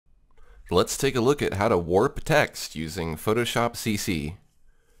Let's take a look at how to warp text using Photoshop CC.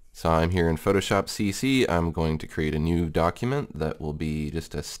 So I'm here in Photoshop CC. I'm going to create a new document that will be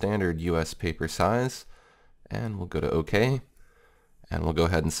just a standard US paper size, and we'll go to OK, and we'll go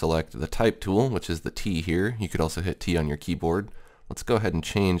ahead and select the type tool, which is the T here. You could also hit T on your keyboard. Let's go ahead and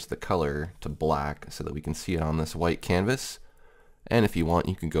change the color to black so that we can see it on this white canvas. And if you want,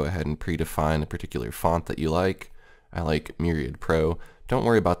 you can go ahead and predefine a particular font that you like. I like Myriad Pro. Don't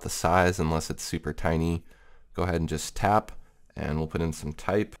worry about the size unless it's super tiny. Go ahead and just tap, and we'll put in some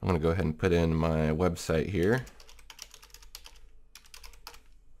type. I'm going to go ahead and put in my website here.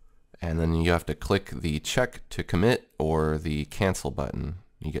 And then you have to click the check to commit or the cancel button.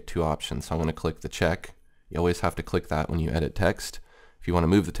 You get two options. So I'm going to click the check. You always have to click that when you edit text. If you want to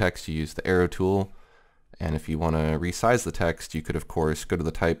move the text, you use the arrow tool. And if you want to resize the text, you could of course go to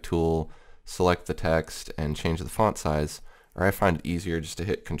the type tool, select the text, and change the font size. Or I find it easier just to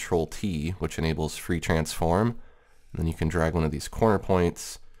hit Control T, which enables free transform. And then you can drag one of these corner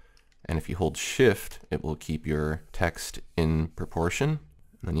points, and if you hold Shift, it will keep your text in proportion.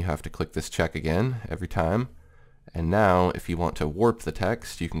 And then you have to click this check again every time. And now, if you want to warp the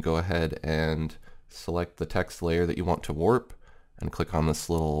text, you can go ahead and select the text layer that you want to warp, and click on this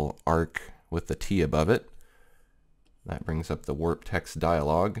little arc with the T above it. That brings up the warp text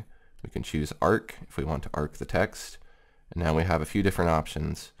dialog. We can choose arc if we want to arc the text. And now we have a few different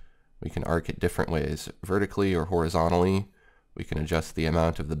options. We can arc it different ways, vertically or horizontally. We can adjust the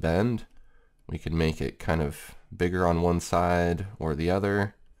amount of the bend. We can make it kind of bigger on one side or the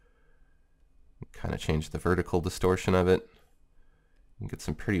other. Kind of change the vertical distortion of it. You get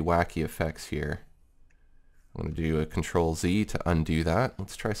some pretty wacky effects here. I'm going to do a Control Z to undo that.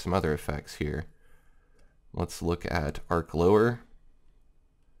 Let's try some other effects here. Let's look at arc lower.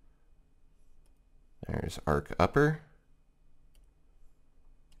 There's arc upper.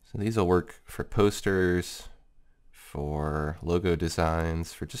 So these will work for posters, for logo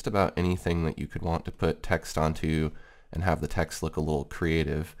designs, for just about anything that you could want to put text onto and have the text look a little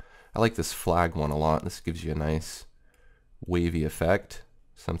creative. I like this flag one a lot. This gives you a nice wavy effect.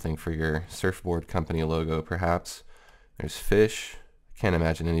 Something for your surfboard company logo perhaps. There's fish. I can't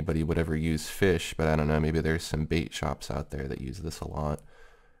imagine anybody would ever use fish, but I don't know, maybe there's some bait shops out there that use this a lot.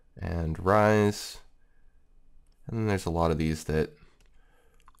 And rise. And then there's a lot of these that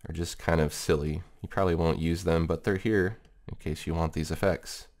are just kind of silly. You probably won't use them, but they're here in case you want these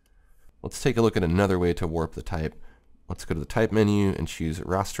effects. Let's take a look at another way to warp the type. Let's go to the type menu and choose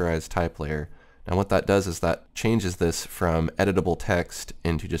rasterize type layer. Now what that does is that changes this from editable text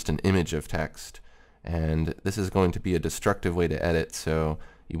into just an image of text. And this is going to be a destructive way to edit, so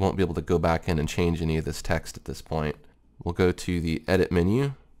you won't be able to go back in and change any of this text at this point. We'll go to the edit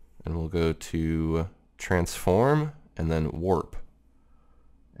menu, and we'll go to transform and then warp.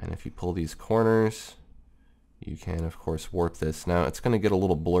 And if you pull these corners, you can of course warp this. Now it's going to get a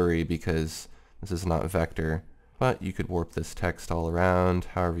little blurry because this is not vector, but you could warp this text all around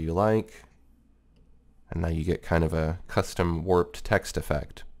however you like. And now you get kind of a custom warped text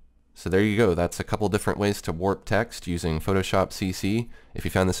effect. So there you go. That's a couple different ways to warp text using Photoshop CC. If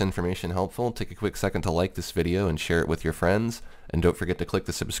you found this information helpful, take a quick second to like this video and share it with your friends. And don't forget to click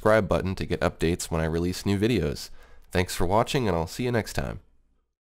the subscribe button to get updates when I release new videos. Thanks for watching, and I'll see you next time.